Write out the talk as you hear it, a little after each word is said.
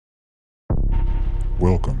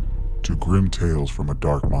Welcome to Grim Tales from a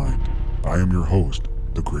Dark Mind. I am your host,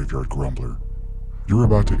 the Graveyard Grumbler. You're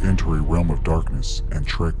about to enter a realm of darkness and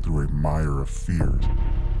trek through a mire of fears,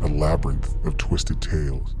 a labyrinth of twisted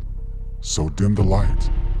tales. So dim the lights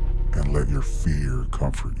and let your fear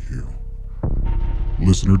comfort you.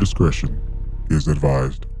 Listener discretion is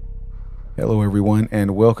advised. Hello, everyone,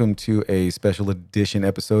 and welcome to a special edition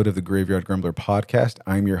episode of the Graveyard Grumbler podcast.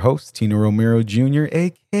 I'm your host, Tino Romero Jr.,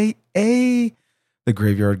 a.k.a. the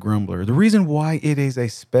Graveyard Grumbler. The reason why it is a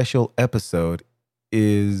special episode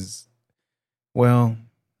is, well,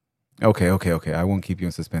 okay. I won't keep you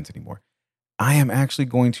in suspense anymore. I am actually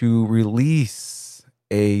going to release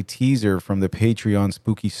a teaser from the Patreon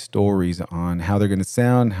Spooky Stories on how they're going to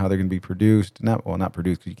sound, how they're going to be produced. Not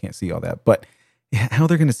produced because you can't see all that, but how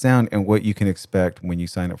they're going to sound and what you can expect when you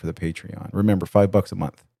sign up for the Patreon. Remember, $5 a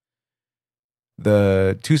month.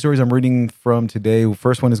 The two stories I'm reading from today,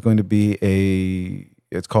 first one is going to be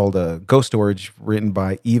it's called Ghost Storage, written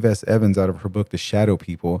by Eve S. Evans out of her book, The Shadow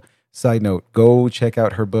People. Side note, go check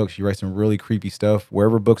out her book. She writes some really creepy stuff.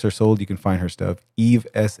 Wherever books are sold, you can find her stuff. Eve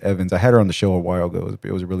S. Evans. I had her on the show a while ago.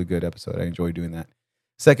 It was a really good episode. I enjoyed doing that.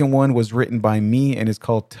 Second one was written by me and is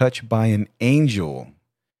called Touched by an Angel.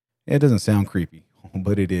 It doesn't sound creepy,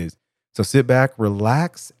 but it is. So sit back,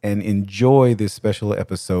 relax, and enjoy this special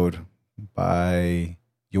episode by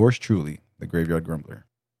yours truly, the Graveyard Grumbler.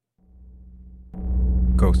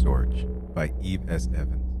 Ghost Storage by Eve S.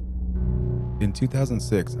 Evans. In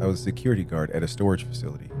 2006, I was a security guard at a storage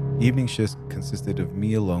facility. Evening shifts consisted of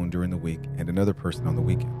me alone during the week and another person on the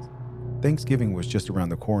weekends. Thanksgiving was just around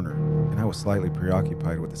the corner, and I was slightly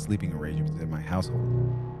preoccupied with the sleeping arrangements in my household.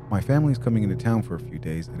 My family's coming into town for a few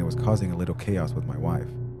days, and it was causing a little chaos with my wife.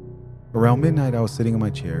 Around midnight, I was sitting in my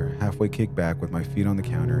chair, halfway kicked back with my feet on the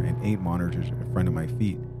counter and 8 monitors in front of my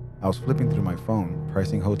feet. I was flipping through my phone,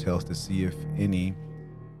 pricing hotels to see if any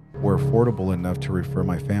were affordable enough to refer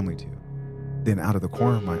my family to. Then out of the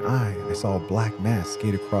corner of my eye, I saw a black mass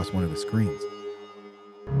skate across one of the screens.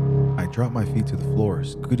 I dropped my feet to the floor,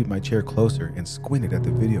 scooted my chair closer, and squinted at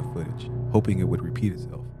the video footage, hoping it would repeat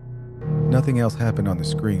itself. Nothing else happened on the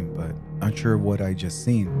screen, but unsure of what I just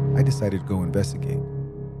seen, I decided to go investigate.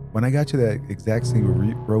 When I got to that exact same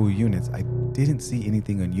row of units, I didn't see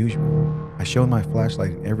anything unusual. I shone my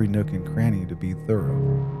flashlight in every nook and cranny to be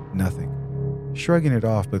thorough. Nothing. Shrugging it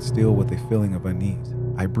off, but still with a feeling of unease,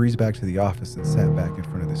 I breezed back to the office and sat back in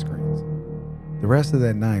front of the screens. The rest of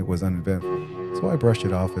that night was uneventful, so I brushed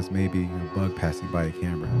it off as maybe a bug passing by a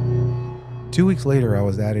camera. 2 weeks later, I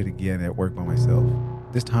was at it again at work by myself.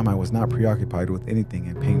 This time I was not preoccupied with anything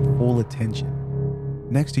and paying full attention.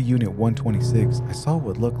 Next to Unit 126, I saw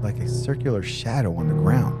what looked like a circular shadow on the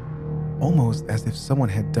ground, almost as if someone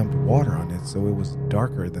had dumped water on it so it was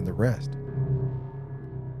darker than the rest.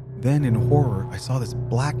 Then in horror, I saw this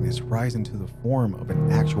blackness rise into the form of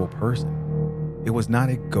an actual person. It was not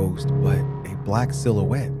a ghost, but a black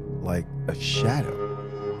silhouette, like a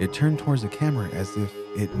shadow. It turned towards the camera as if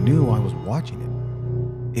it knew I was watching it.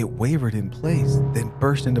 It wavered in place, then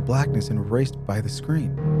burst into blackness and erased by the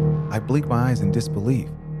screen. I blinked my eyes in disbelief.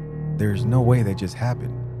 There's no way that just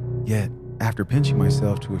happened. Yet, after pinching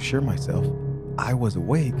myself to assure myself I was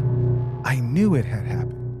awake, I knew it had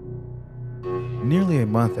happened. Nearly a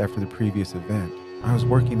month after the previous event, I was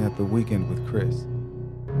working at the weekend with Chris.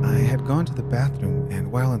 I had gone to the bathroom and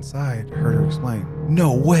while inside, heard her exclaim,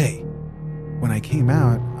 "No way!" When I came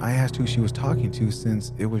out, I asked who she was talking to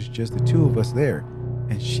since it was just the two of us there,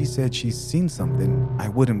 and she said she's seen something I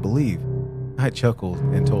wouldn't believe. I chuckled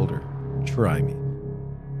and told her, "Try me."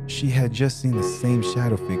 She had just seen the same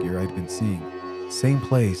shadow figure I'd been seeing, same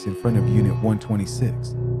place in front of Unit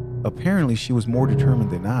 126. Apparently, she was more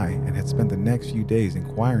determined than I and had spent the next few days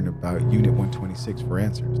inquiring about Unit 126 for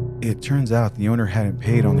answers. It turns out the owner hadn't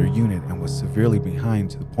paid on their unit and was severely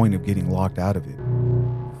behind to the point of getting locked out of it.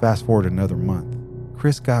 Fast forward another month.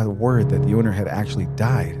 Chris got word that the owner had actually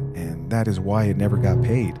died, and that is why it never got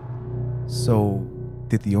paid. So,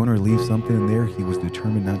 did the owner leave something in there he was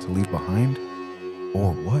determined not to leave behind?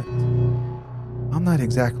 Or what? I'm not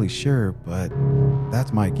exactly sure, but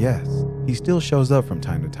that's my guess. He still shows up from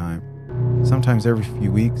time to time, sometimes every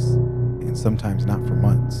few weeks, and sometimes not for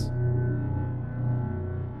months.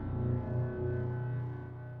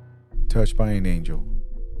 Touched by an Angel,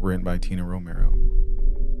 written by Tina Romero.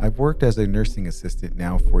 I've worked as a nursing assistant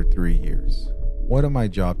now for 3 years. One of my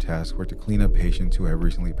job tasks were to clean up patients who have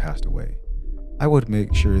recently passed away. I would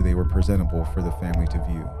make sure they were presentable for the family to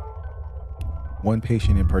view. One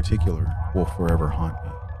patient in particular will forever haunt me.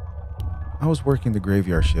 I was working the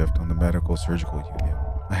graveyard shift on the medical surgical unit.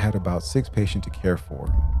 I had about 6 patients to care for.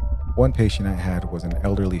 One patient I had was an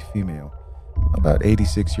elderly female. about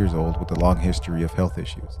 86 years old with a long history of health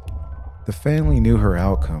issues. The family knew her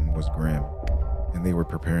outcome was grim, and they were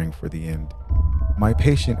preparing for the end. My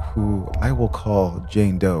patient, who I will call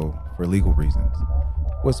Jane Doe for legal reasons,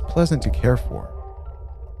 was pleasant to care for.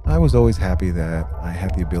 I was always happy that I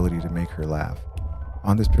had the ability to make her laugh.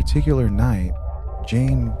 On this particular night,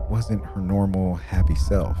 Jane wasn't her normal, happy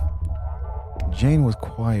self. Jane was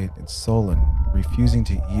quiet and sullen, refusing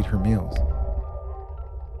to eat her meals.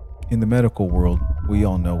 In the medical world, we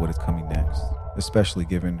all know what is coming next, especially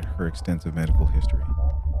given her extensive medical history.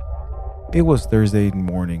 It was Thursday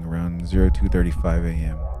morning around 02:35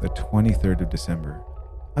 a.m., the 23rd of December.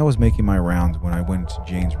 I was making my rounds when I went into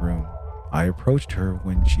Jane's room. I approached her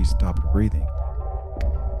when she stopped breathing.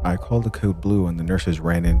 I called the code blue and the nurses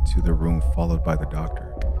ran into the room, followed by the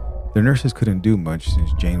doctor. The nurses couldn't do much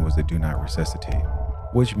since Jane was a do not resuscitate,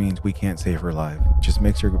 which means we can't save her life, just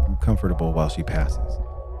makes her comfortable while she passes.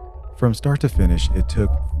 From start to finish, it took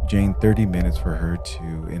Jane 30 minutes for her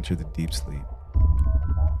to enter the deep sleep.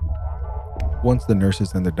 Once the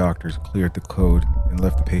nurses and the doctors cleared the code and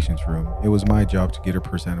left the patient's room, it was my job to get her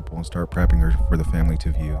presentable and start prepping her for the family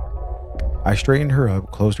to view. I straightened her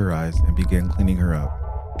up, closed her eyes, and began cleaning her up.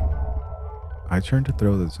 I turned to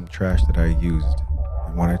throw some trash that I used,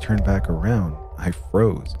 and when I turned back around, I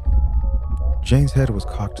froze. Jane's head was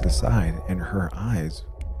cocked to the side, and her eyes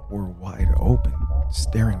were wide open,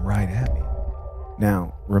 staring right at me.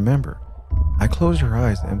 Now, remember, I closed her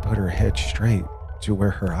eyes and put her head straight to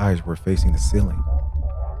where her eyes were facing the ceiling.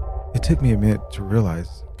 It took me a minute to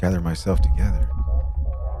gather myself together,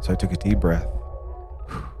 so I took a deep breath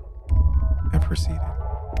and proceeded.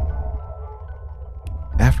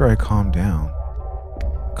 After I calmed down,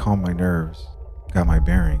 calmed my nerves, got my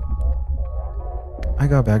bearing, I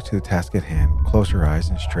got back to the task at hand, closed her eyes,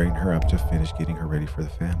 and straightened her up to finish getting her ready for the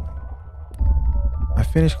family. I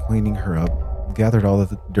finished cleaning her up, gathered all of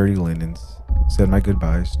the dirty linens, said my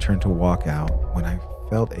goodbyes, turned to walk out when I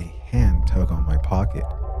felt a hand tug on my pocket.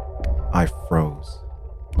 I froze.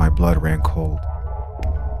 My blood ran cold.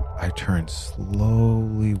 I turned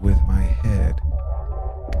slowly with my head,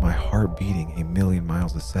 my heart beating 1,000,000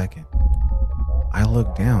 miles a second. I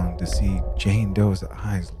looked down to see Jane Doe's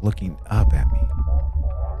eyes looking up at me.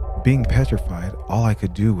 Being petrified, all I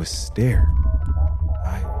could do was stare.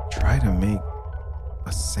 I tried to make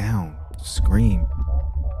a sound, scream,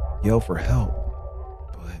 yell for help,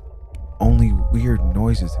 but only weird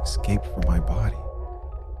noises escaped from my body.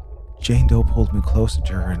 Jane Doe pulled me closer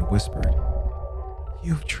to her and whispered,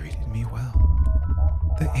 "You've treated me well.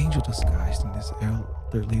 The angel disguised in this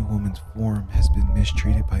elderly woman's form has been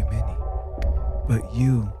mistreated by many. But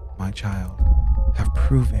you, my child, have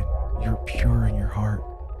proven you're pure in your heart.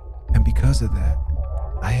 And because of that,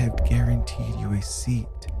 I have guaranteed you a seat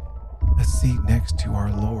next to our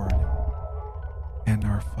Lord and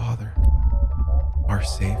our Father, our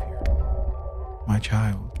Savior. My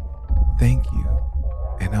child, thank you,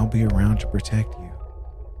 and I'll be around to protect you."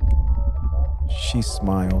 She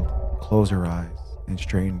smiled, closed her eyes, and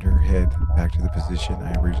straightened her head back to the position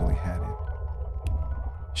I originally had it.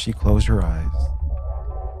 She closed her eyes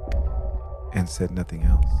and said nothing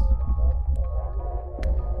else.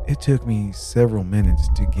 It took me several minutes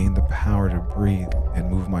to gain the power to breathe and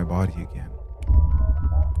move my body again.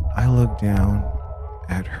 I looked down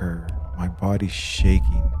at her, my body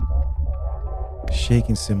shaking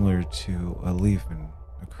similar to a leaf in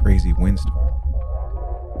a crazy windstorm.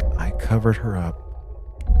 I covered her up,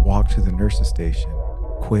 walked to the nurse's station,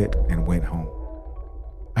 quit, and went home.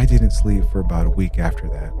 I didn't sleep for about a week after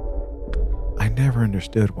that. I never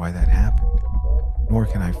understood why that happened, nor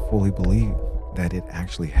can I fully believe that it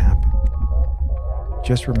actually happened.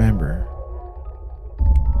 Just remember,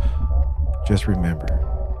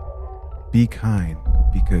 be kind,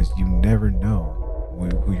 because you never know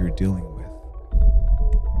who you're dealing with.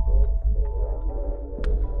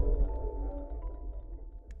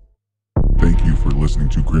 Thank you for listening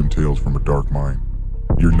to Grim Tales from a Dark Mind.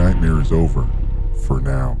 Your nightmare is over, for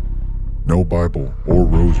now. No Bible or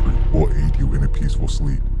rosary will aid you in a peaceful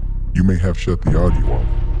sleep. You may have shut the audio off,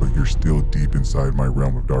 but you're still deep inside my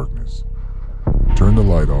realm of darkness. Turn the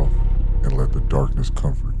light off and let the darkness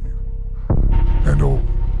comfort you. And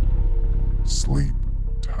sleep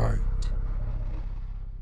tight.